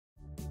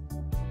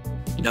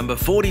Number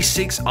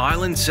 46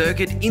 Island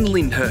Circuit in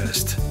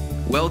Lyndhurst.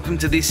 Welcome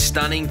to this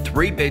stunning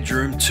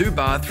 3-bedroom,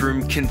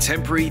 2-bathroom,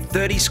 contemporary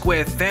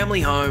 30-square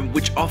family home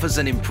which offers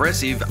an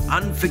impressive,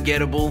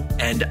 unforgettable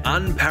and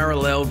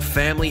unparalleled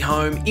family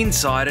home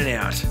inside and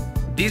out.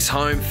 This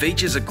home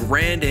features a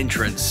grand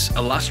entrance,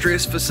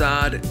 illustrious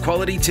facade,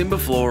 quality timber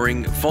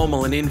flooring,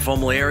 formal and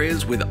informal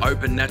areas with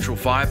open natural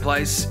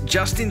fireplace,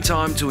 just in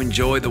time to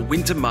enjoy the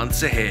winter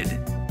months ahead.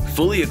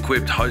 Fully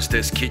equipped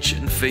hostess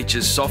kitchen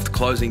features soft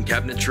closing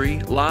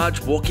cabinetry, large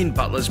walk-in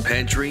butler's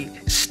pantry,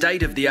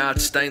 state-of-the-art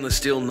stainless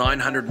steel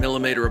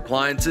 900mm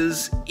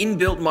appliances,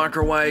 inbuilt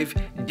microwave,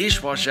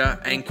 dishwasher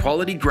and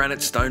quality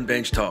granite stone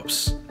bench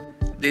tops.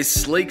 This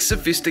sleek,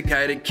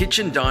 sophisticated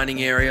kitchen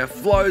dining area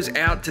flows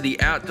out to the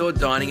outdoor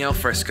dining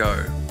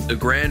alfresco. The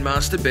grand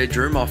master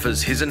bedroom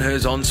offers his and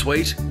hers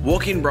ensuite,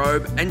 walk-in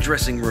robe and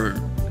dressing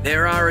room.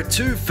 There are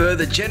 2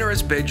 further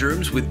generous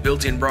bedrooms with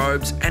built-in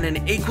robes and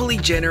an equally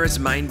generous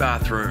main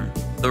bathroom.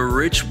 The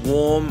rich,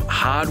 warm,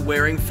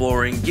 hard-wearing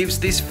flooring gives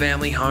this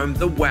family home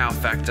the wow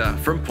factor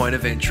from point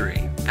of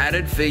entry.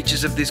 Added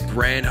features of this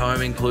grand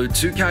home include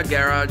 2-car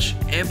garage,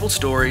 ample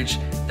storage,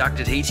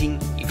 ducted heating,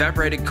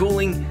 evaporated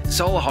cooling,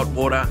 solar hot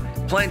water,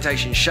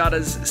 plantation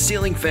shutters,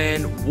 ceiling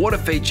fan, water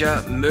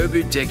feature,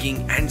 Merboot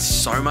decking and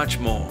so much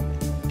more.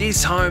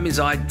 This home is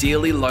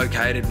ideally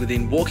located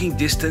within walking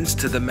distance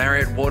to the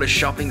Marriott Water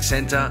Shopping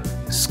Centre,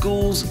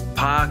 schools,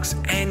 parks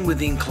and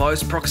within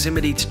close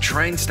proximity to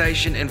train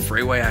station and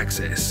freeway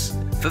access.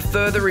 For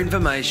further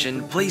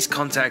information, please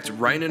contact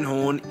Raine and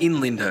Horne in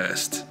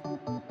Lyndhurst.